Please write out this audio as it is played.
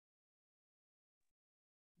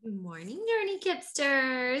Good morning, Journey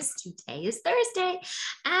Kipsters. Today is Thursday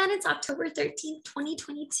and it's October 13th,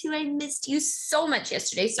 2022. I missed you so much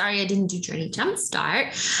yesterday. Sorry I didn't do Journey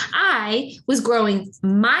Jumpstart. I was growing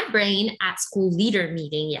my brain at school leader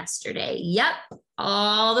meeting yesterday. Yep,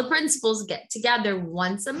 all the principals get together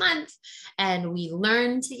once a month and we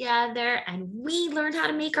learn together and we learn how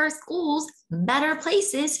to make our schools better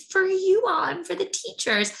places for you all and for the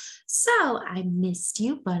teachers. So I missed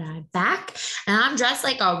you, but I'm back and I'm dressed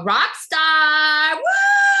like a rock star.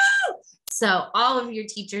 Woo! So all of your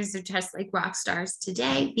teachers are dressed like rock stars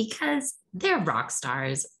today because they're rock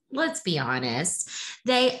stars. Let's be honest.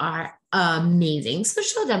 They are amazing. So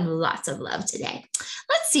show them lots of love today.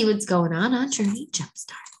 Let's see what's going on Journey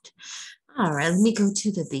Jumpstart. All right, let me go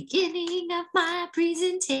to the beginning of my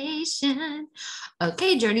presentation.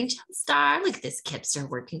 Okay, Journey Jumpstart. Look at this Kipster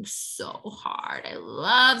working so hard. I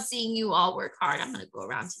love seeing you all work hard. I'm going to go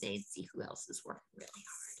around today and see who else is working really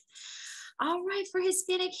hard. All right, for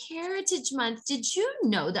Hispanic Heritage Month, did you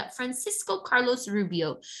know that Francisco Carlos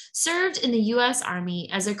Rubio served in the U.S. Army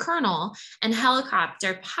as a colonel and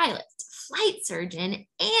helicopter pilot, flight surgeon,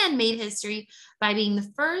 and made history by being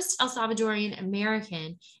the first El Salvadorian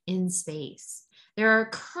American in space? There are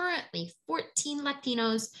currently 14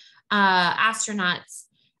 Latinos astronauts,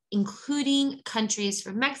 including countries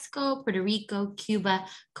from Mexico, Puerto Rico, Cuba,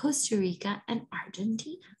 Costa Rica, and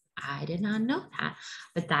Argentina. I did not know that,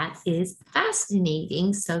 but that is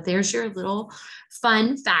fascinating. So there's your little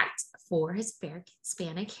fun fact for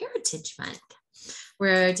Hispanic Heritage Month.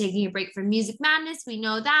 We're taking a break from Music Madness. We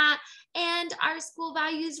know that. And our school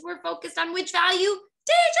values were focused on which value?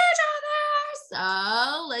 Teach each other.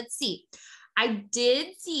 So let's see. I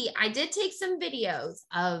did take some videos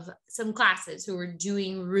of some classes who were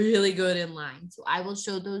doing really good in line. So I will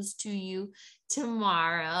show those to you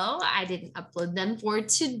tomorrow. I didn't upload them for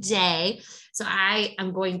today. So I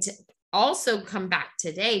am going to also come back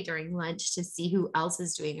today during lunch to see who else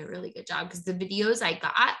is doing a really good job, because the videos I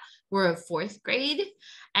got were of fourth grade,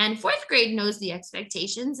 and fourth grade knows the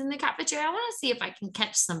expectations in the cafeteria. I want to see if I can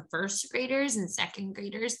catch some first graders and second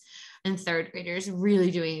graders and third graders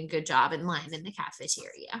really doing a good job in line in the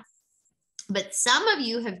cafeteria. But some of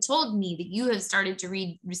you have told me that you have started to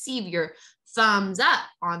receive your thumbs up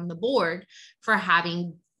on the board for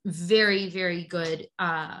having very, very good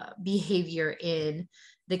behavior in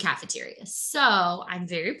the cafeteria. So I'm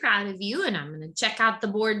very proud of you, and I'm going to check out the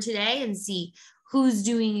board today and see who's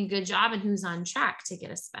doing a good job and who's on track to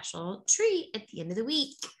get a special treat at the end of the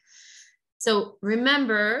week. So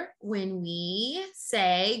remember, when we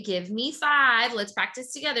say, give me 5, let's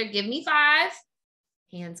practice together. Give me 5.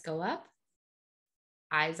 Hands go up.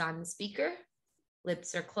 Eyes on the speaker.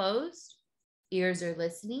 Lips are closed. Ears are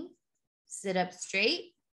listening. Sit up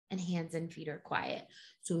straight, and hands and feet are quiet.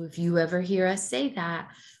 So if you ever hear us say that,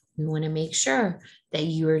 we want to make sure that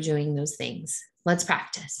you are doing those things. Let's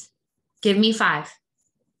practice. Give me 5.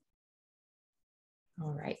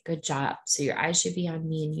 All right, good job. So your eyes should be on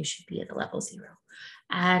me and you should be at the level 0.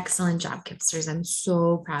 Excellent job, Kipsters. I'm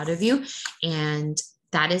so proud of you. And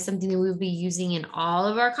that is something that we'll be using in all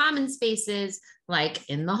of our common spaces, like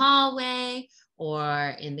in the hallway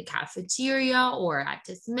or in the cafeteria or at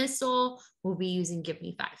dismissal. We'll be using give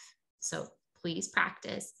me 5. So please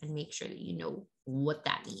practice and make sure that you know what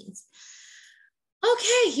that means.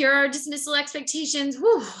 Okay, here are dismissal expectations.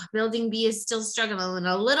 Whew, building B is still struggling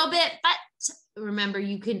a little bit, but remember,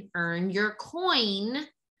 you can earn your coin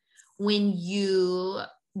when you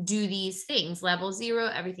do these things. Level 0,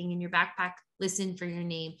 everything in your backpack, listen for your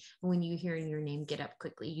name. And when you hear your name, get up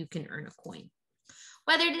quickly. You can earn a coin.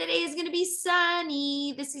 Weather today is going to be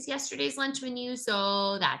sunny. This is yesterday's lunch menu,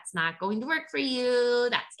 so that's not going to work for you.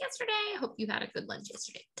 That's yesterday. I hope you had a good lunch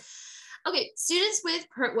yesterday. Okay, students with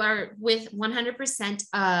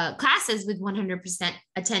 100% classes with 100%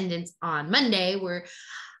 attendance on Monday were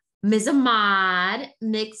Ms. Ahmad,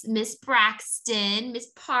 Miss Braxton,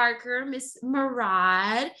 Miss Parker, Miss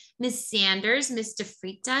Murad, Miss Sanders, Miss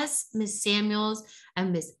DeFritas, Miss Samuels,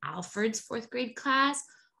 and Miss Alford's 4th grade class.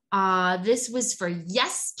 This was for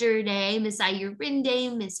yesterday. Miss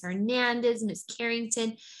Ayurinde, Miss Hernandez, Miss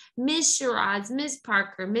Carrington, Miss Shiraz, Miss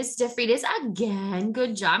Parker, Miss DeFritas, again,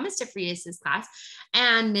 good job, Miss DeFritas' class,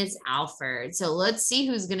 and Miss Alford. So let's see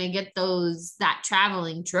who's gonna get that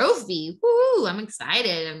traveling trophy. Woo, I'm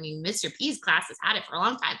excited. I mean, Mr. P's class has had it for a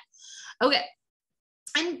long time. Okay.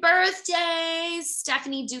 And birthdays,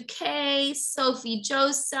 Stephanie Duque, Sophie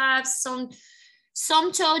Joseph, Somto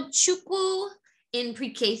Chukwu in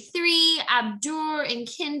pre-K 3, Abdur in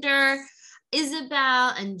kinder, Isabel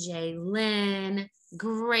and Jaylyn.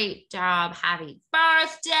 Great job. Happy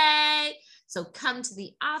birthday. So come to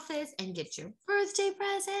the office and get your birthday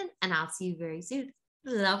present, and I'll see you very soon.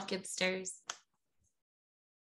 Love, Gipsters.